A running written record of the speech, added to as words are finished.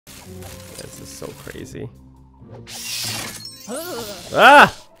This is so crazy.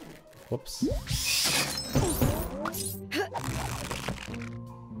 Ah! Whoops.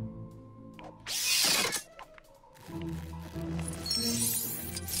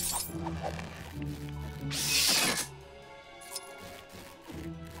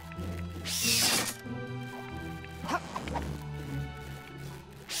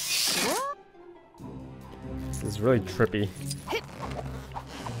 This is really trippy.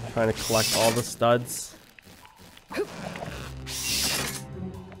 Trying to collect all the studs.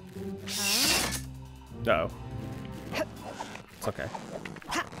 No. It's okay.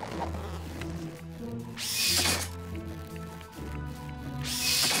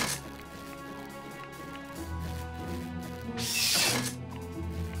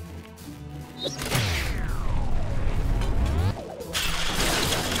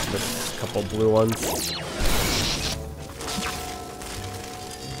 There's a couple blue ones.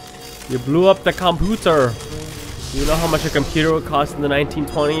 You blew up the computer. You know how much a computer would cost in the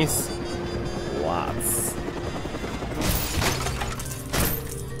 1920s? Lots.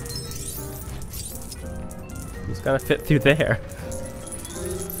 Who's gonna fit through there?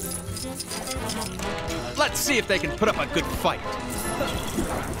 Let's see if they can put up a good fight.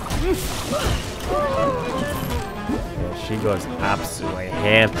 Yeah, she goes absolutely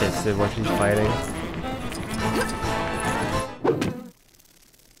ham-fisted when she's fighting.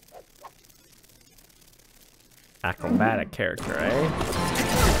 Acrobatic character, eh?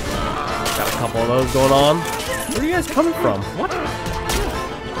 Got a couple of those going on. Where are you guys coming from? What?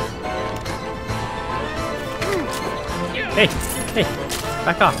 Hey, hey,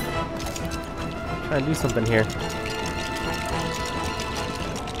 back off. I'm trying to do something here.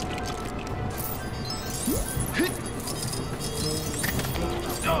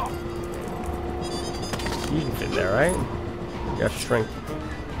 You can fit there, right? You gotta shrink.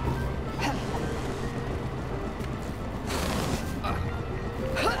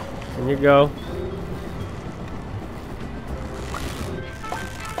 In you go.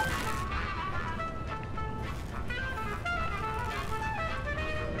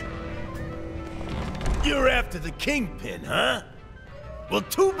 You're after the Kingpin, huh? Well,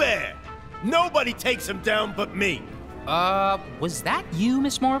 too bad. Nobody takes him down but me. Was that you,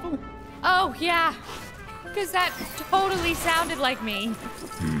 Miss Marvel? Oh, yeah. Because that totally sounded like me.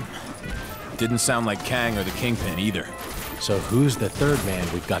 Didn't sound like Kang or the Kingpin either. So who's the third man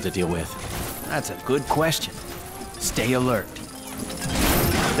we've got to deal with? That's a good question. Stay alert.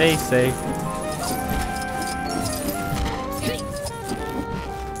 Stay safe.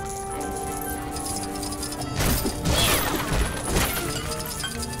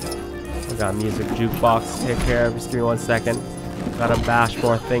 I got a music jukebox to take care of. Just give me 1 second. Gotta bash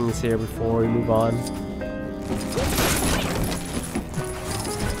more things here before we move on.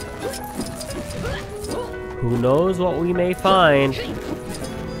 Who knows what we may find?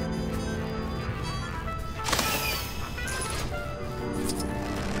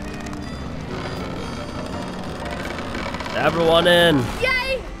 Everyone in!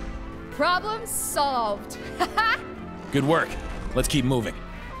 Yay! Problem solved. Good work. Let's keep moving.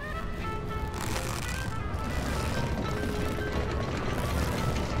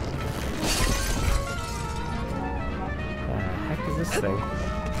 What the heck is this thing?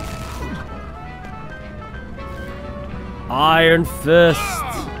 Iron Fist!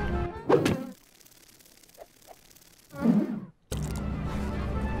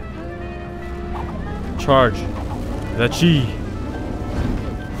 Charge the chi!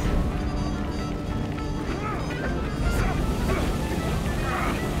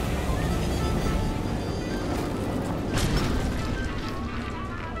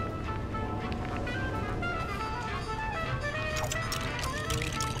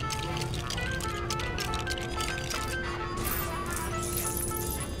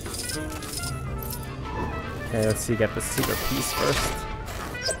 Okay, let's see, get the secret piece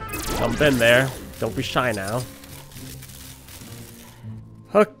first. Jump in there. Don't be shy now.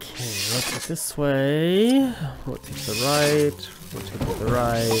 Okay, let's go this way. Rotate to the right. Rotate to the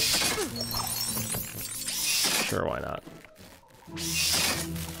right. Sure, why not?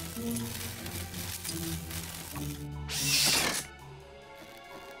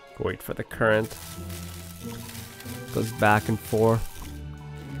 Wait for the current. Goes back and forth.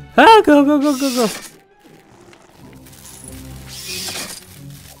 Ah, go, go, go, go, go!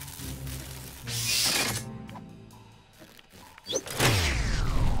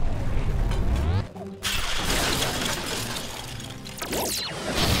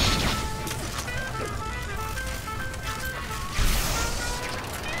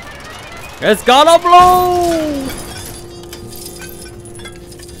 It's gonna blow!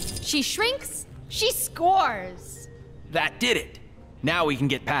 She shrinks, she scores. That did it. Now we can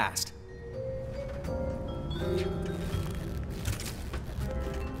get past.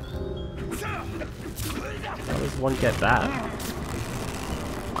 How does one get that?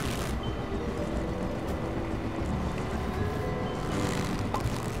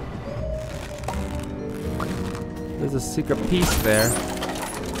 There's a secret piece there.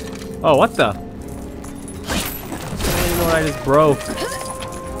 Oh, what the? I don't even know what I just broke.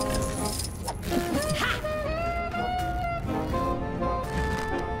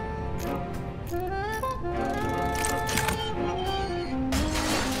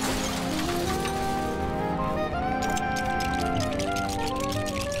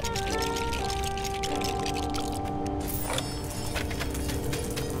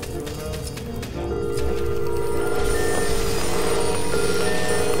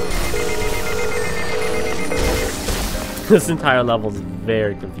 This entire level is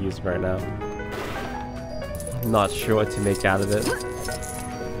very confused right now. I'm not sure what to make out of it.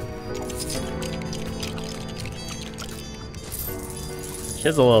 She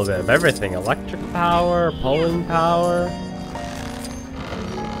has a little bit of everything. Electric power, pulling power.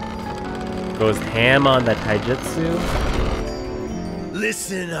 Goes ham on that taijutsu.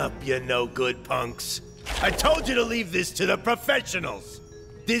 Listen up, you no-good punks. I told you to leave this to the professionals.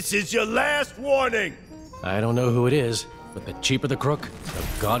 This is your last warning. I don't know who it is, but the cheaper the crook, the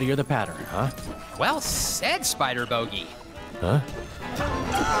gaudier the pattern, huh? Well said, Spider Bogey. Huh?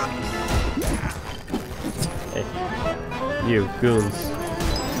 Hey, you goons.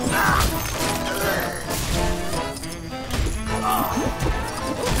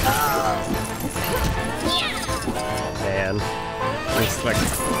 Man, it's like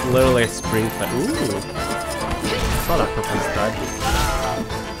literally a spring foot. Ooh, saw that purple stud.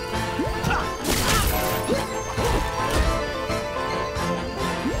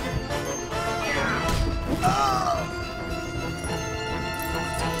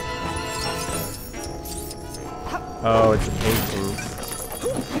 Oh, it's a painting.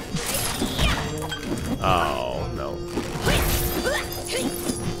 Oh, no.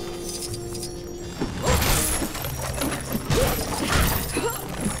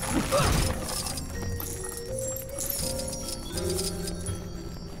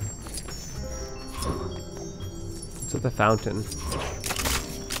 It's at the fountain.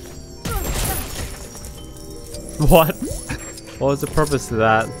 What? What was the purpose of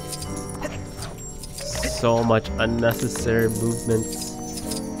that? So much unnecessary movements.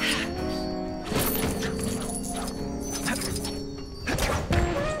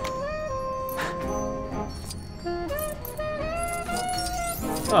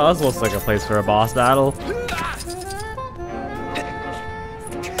 Oh, this looks like a place for a boss battle.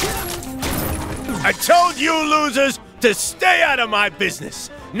 I told you losers to stay out of my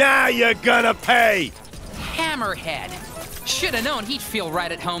business. Now you're gonna pay. Hammerhead. Should have known he'd feel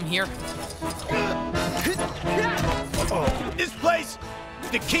right at home here. This place,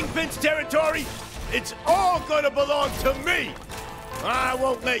 the Kingpin's territory, it's all gonna belong to me. I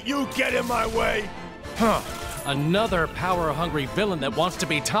won't let you get in my way. Huh. Another power-hungry villain that wants to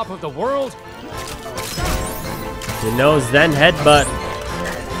be top of the world? Your nose then headbutt.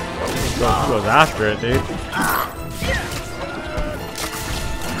 Goes after it, dude.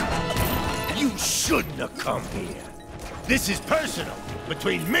 You shouldn't have come here. This is personal,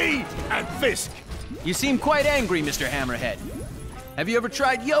 between me and Fisk. You seem quite angry, Mr. Hammerhead. Have you ever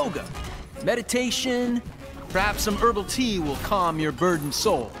tried yoga? Meditation? Perhaps some herbal tea will calm your burdened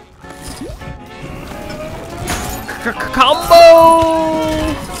soul. Combo!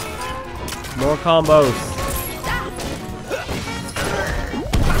 More combos.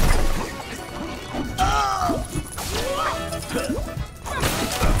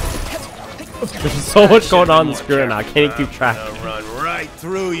 There's so much going on in the screen now. I can't keep track. I'll run right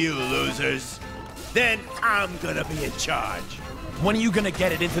through you, losers. Then I'm gonna be in charge. When are you gonna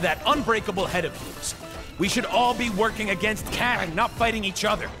get it into that unbreakable head of yours? We should all be working against Kang, not fighting each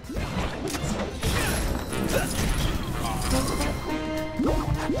other.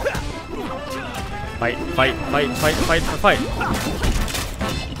 Fight, fight, fight, fight, fight, fight.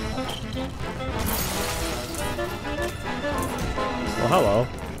 Well, hello.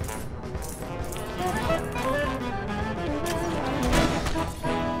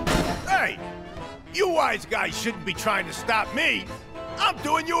 Hey! You wise guys shouldn't be trying to stop me. I'm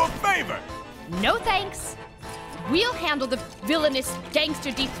doing you a favor. No thanks. We'll handle the villainous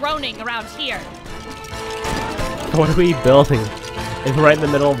gangster dethroning around here. What are we building? And right in the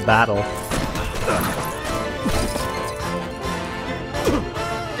middle of battle.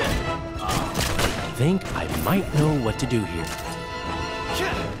 I think I might know what to do here.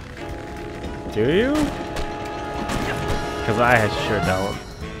 Do you? Because I sure don't.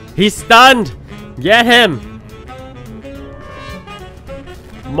 He's stunned! Get him!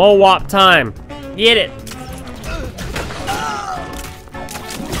 Mo-wop time. Get it!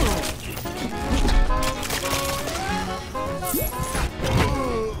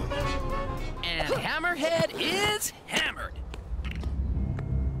 And Hammerhead is hammered.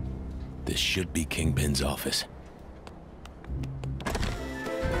 This should be Kingpin's office.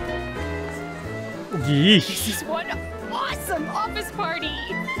 Yeesh. This is one awesome office party.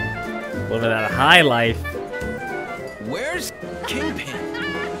 Living that high life. Where's Kingpin?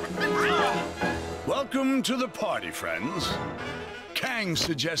 Welcome to the party, friends. Kang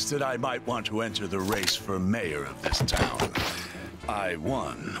suggested I might want to enter the race for mayor of this town. I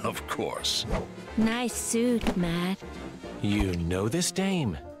won, of course. Nice suit, Matt. You know this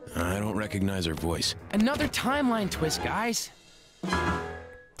dame? I don't recognize her voice. Another timeline twist, guys.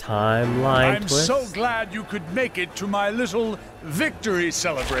 Timeline I'm twist. so glad you could make it to my little victory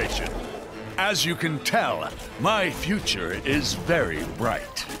celebration. As you can tell, my future is very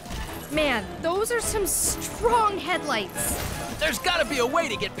bright. Man, those are some strong headlights. There's gotta be a way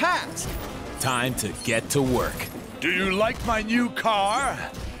to get past. Time to get to work. Do you like my new car?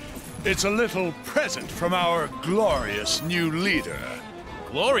 It's a little present from our glorious new leader.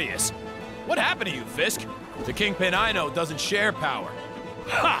 Glorious. What happened to you, Fisk? The Kingpin I know doesn't share power.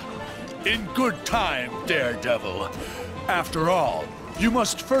 Ha! In good time, Daredevil. After all, you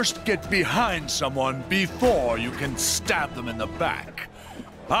must first get behind someone before you can stab them in the back.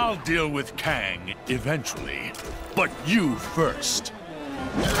 I'll deal with Kang eventually, but you first.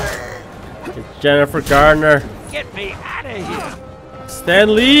 It's Jennifer Gardner. Get me out of here!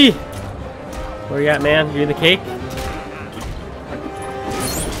 Stan Lee! Where you at, man? You in the cake?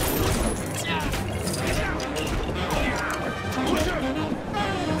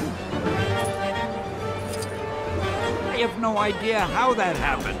 I have no idea how that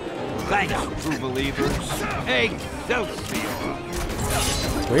happened. Thanks, true believers. Excelsior!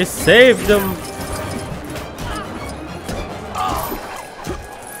 We saved him!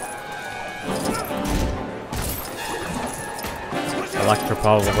 Elektra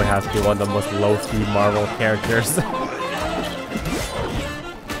probably has to be one of the most low-key Marvel characters.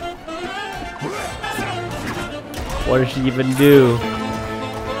 What does she even do?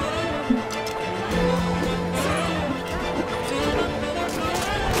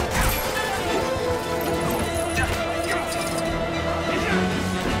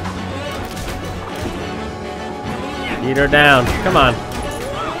 Beat her down. Come on.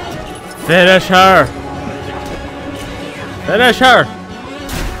 Finish her. Finish her.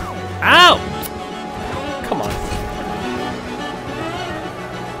 Ow! Come on.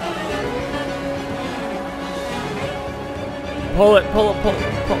 Pull it, pull it, pull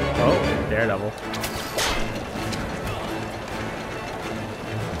it, pull it. Oh, Daredevil.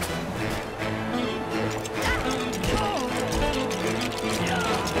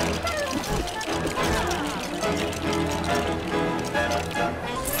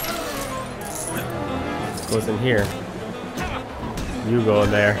 Goes in here. You go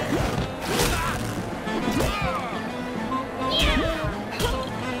in there.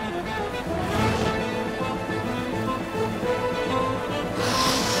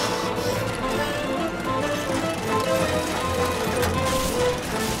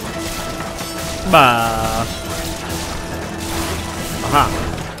 Bah. Aha.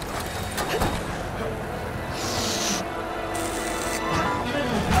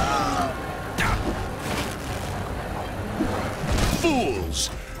 Fools!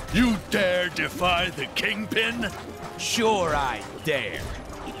 You dare defy the Kingpin? Sure I dare.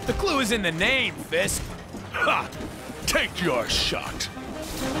 The clue is in the name, Fisk. Ha! Take your shot.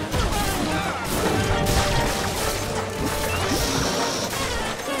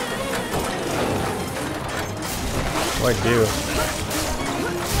 What do I do?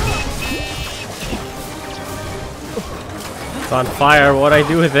 It's on fire. What do I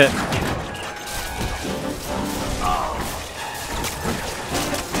do with it?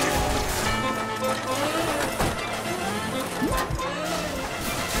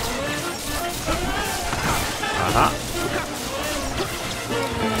 Aha.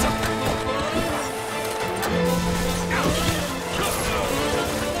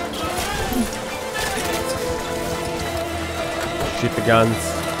 Shoot the guns.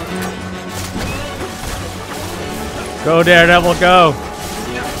 Go, Daredevil, go!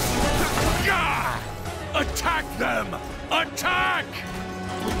 Gah! Attack them! Attack!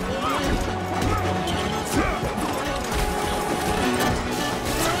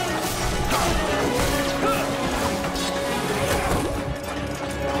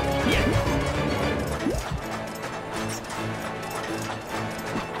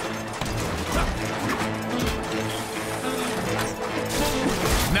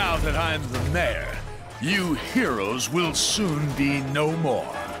 mayor. You heroes will soon be no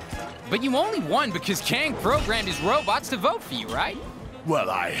more. But you only won because Kang programmed his robots to vote for you, right? Well,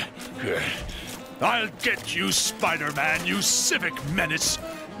 I'll get you, Spider-Man, you civic menace,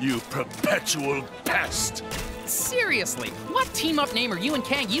 you perpetual pest. Seriously, what team-up name are you and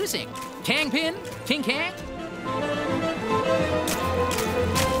Kang using? Kangpin? King Kang?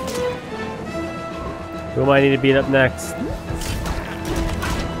 Who might need to beat up next?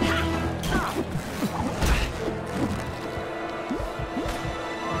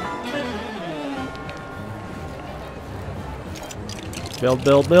 Build,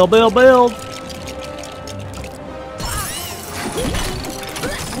 build, build, build, build! What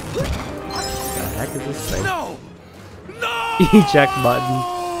the heck is this thing? No! No! Eject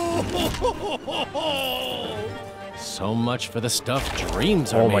button. So much for the stuff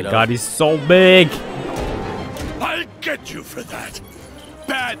dreams are Oh my made of. god, he's so big! I'll get you for that.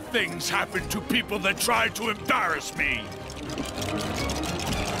 Bad things happen to people that try to embarrass me.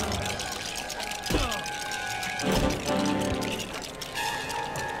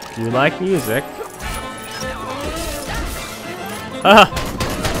 You like music? Ah!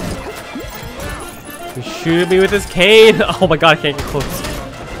 He's shooting me with his cane! Oh my god, I can't get close.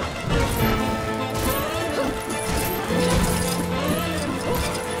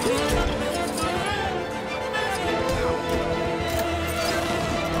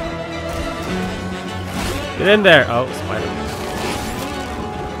 Get in there! Oh, spider.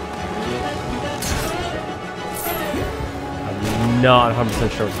 I'm not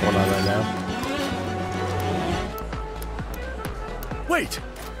 100% sure what's going on right now. Wait!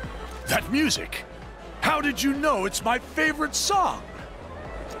 That music! How did you know it's my favorite song?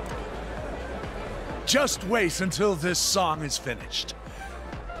 Just wait until this song is finished.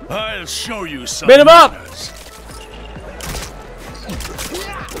 I'll show you some. Beat him up! manners.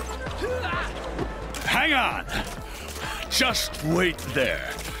 Hang on! Just wait there.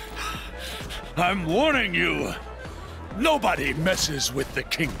 I'm warning you. Nobody messes with the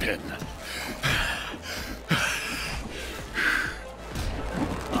Kingpin.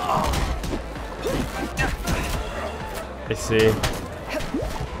 I see.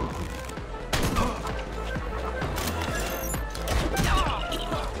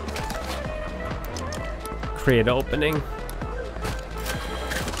 Create an opening.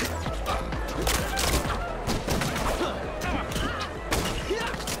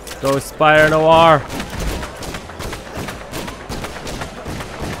 Go Spider Noir.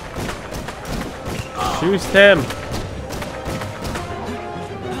 Shoot him.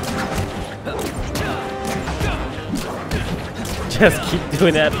 Just keep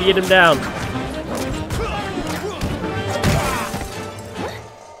doing that. Beat him down.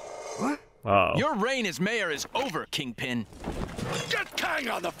 Uh-oh. Your reign as mayor is over, Kingpin. Get Kang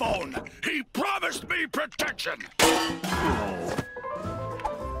on the phone! He promised me protection!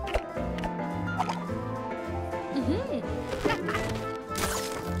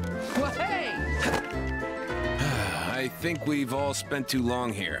 Well, hey! I think we've all spent too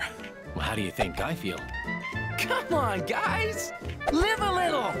long here. Well, how do you think I feel? Come on, guys! Live a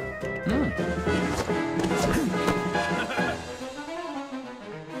little!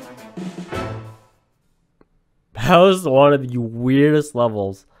 That was one of the weirdest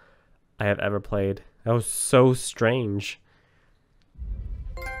levels I have ever played. That was so strange.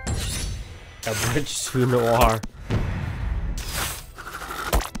 A bridge to Knowhere.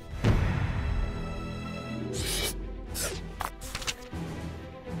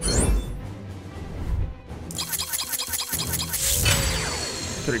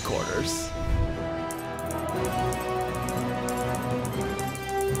 Three-quarters.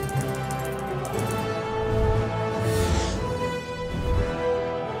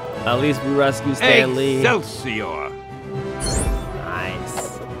 At least we rescued Stan Lee. Excelsior!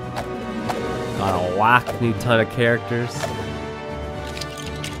 Nice. Got a whack new ton of characters.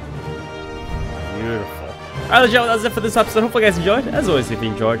 Beautiful. Alright, gentlemen, that's it for this episode. Hopefully you guys enjoyed. As always, if you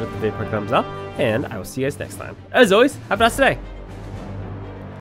enjoyed, let the video thumbs up. And I will see you guys next time. As always, have a nice day.